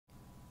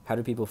How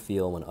do people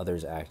feel when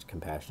others act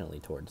compassionately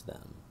towards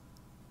them?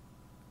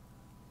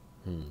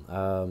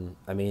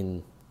 I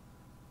mean,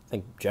 I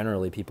think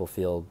generally people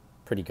feel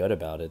pretty good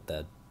about it,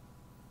 that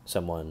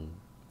someone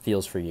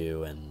feels for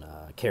you and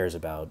cares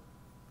about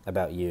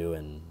you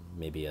and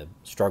maybe a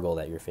struggle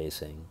that you're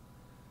facing.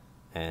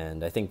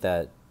 And I think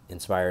that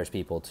inspires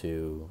people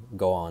to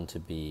go on to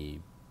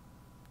do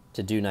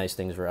nice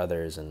things for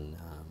others and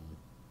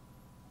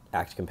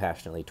act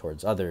compassionately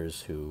towards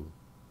others who,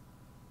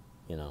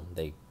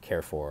 they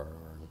care for,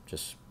 or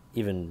just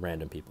even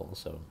random people.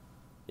 So,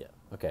 yeah.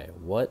 Okay,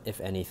 what, if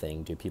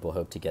anything, do people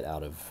hope to get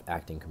out of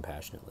acting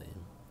compassionately?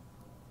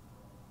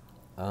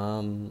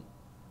 Um,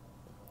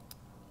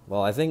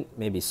 well, I think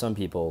maybe some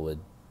people would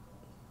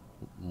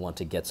want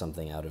to get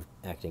something out of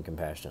acting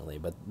compassionately,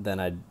 but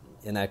then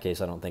in that case,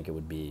 I don't think it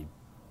would be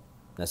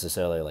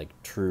necessarily like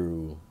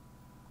true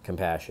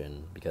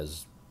compassion,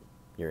 because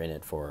you're in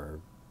it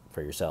for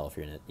yourself.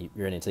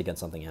 You're in it to get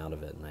something out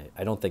of it, and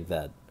I don't think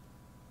that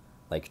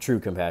like true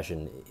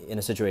compassion in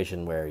a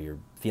situation where you're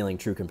feeling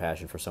true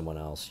compassion for someone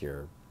else,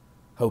 you're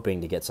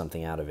hoping to get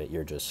something out of it.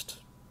 You're just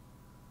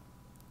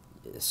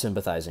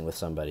sympathizing with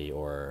somebody,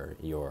 or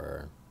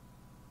you're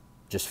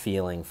just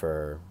feeling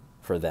for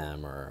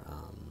them, or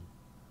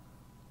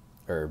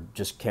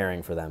just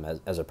caring for them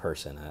as a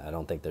person. I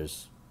don't think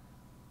there's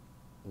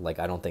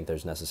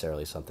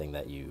necessarily something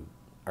that you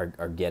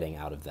are getting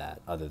out of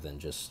that other than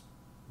just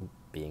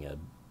being a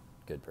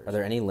good person. Are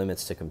there any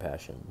limits to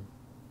compassion?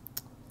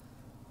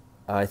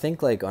 I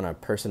think like on a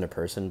person to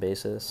person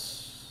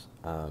basis,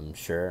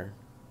 sure.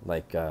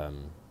 Like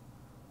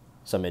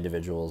some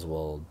individuals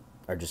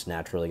are just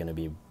naturally going to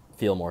be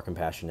feel more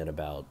compassionate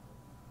about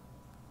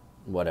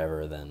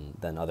whatever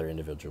than other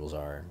individuals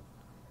are.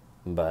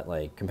 But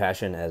like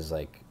compassion as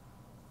like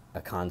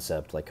a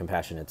concept, like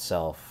compassion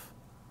itself,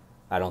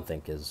 I don't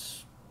think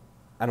is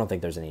I don't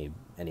think there's any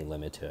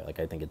limit to it. Like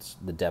I think it's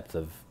the depth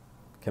of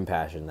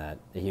compassion that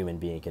a human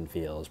being can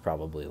feel is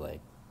probably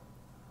like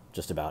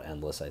just about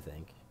endless, I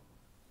think.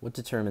 What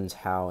determines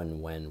how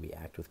and when we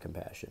act with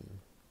compassion?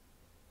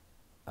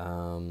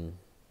 Well,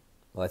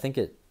 I think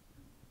it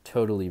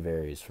totally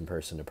varies from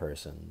person to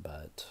person,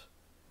 but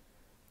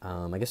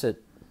I guess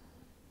it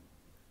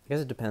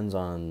depends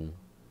on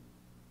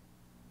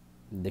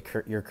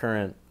your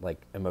current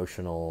like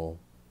emotional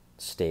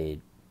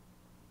state.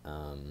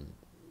 Um,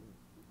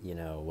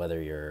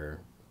 whether you're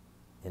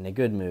in a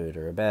good mood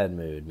or a bad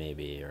mood,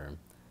 maybe, or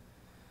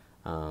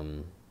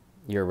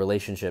your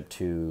relationship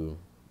to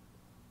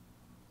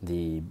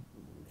the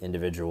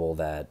individual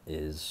that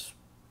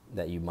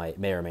you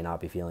may or may not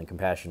be feeling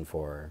compassion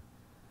for.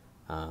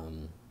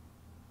 Um,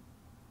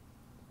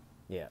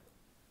 yeah.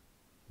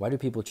 Why do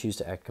people choose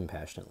to act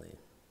compassionately?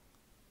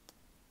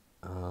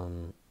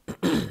 Um,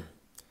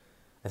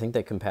 I think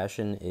that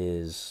compassion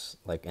is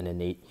like an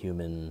innate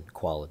human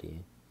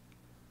quality.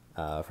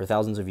 For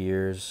thousands of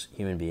years,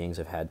 human beings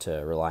have had to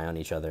rely on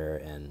each other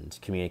and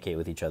communicate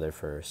with each other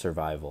for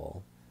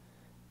survival.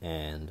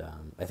 And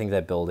I think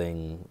that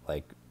building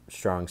like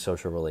strong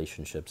social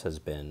relationships has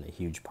been a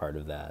huge part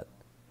of that.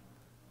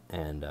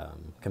 And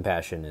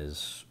compassion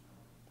is,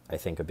 I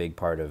think, a big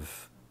part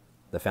of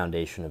the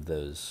foundation of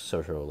those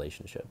social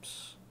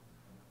relationships.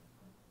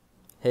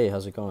 Hey,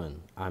 how's it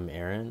going? I'm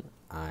Aaron.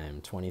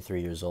 I'm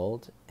 23 years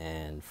old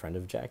and friend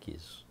of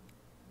Jackie's.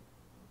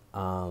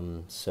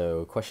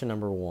 So question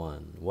number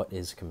one, what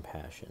is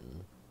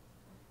compassion?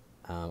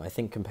 I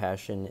think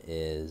compassion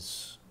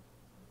is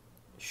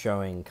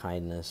showing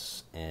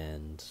kindness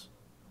and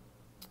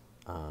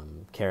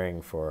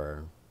caring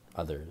for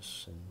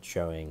others,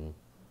 and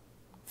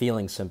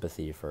feeling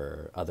sympathy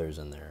for others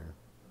in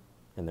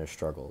their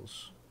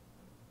struggles.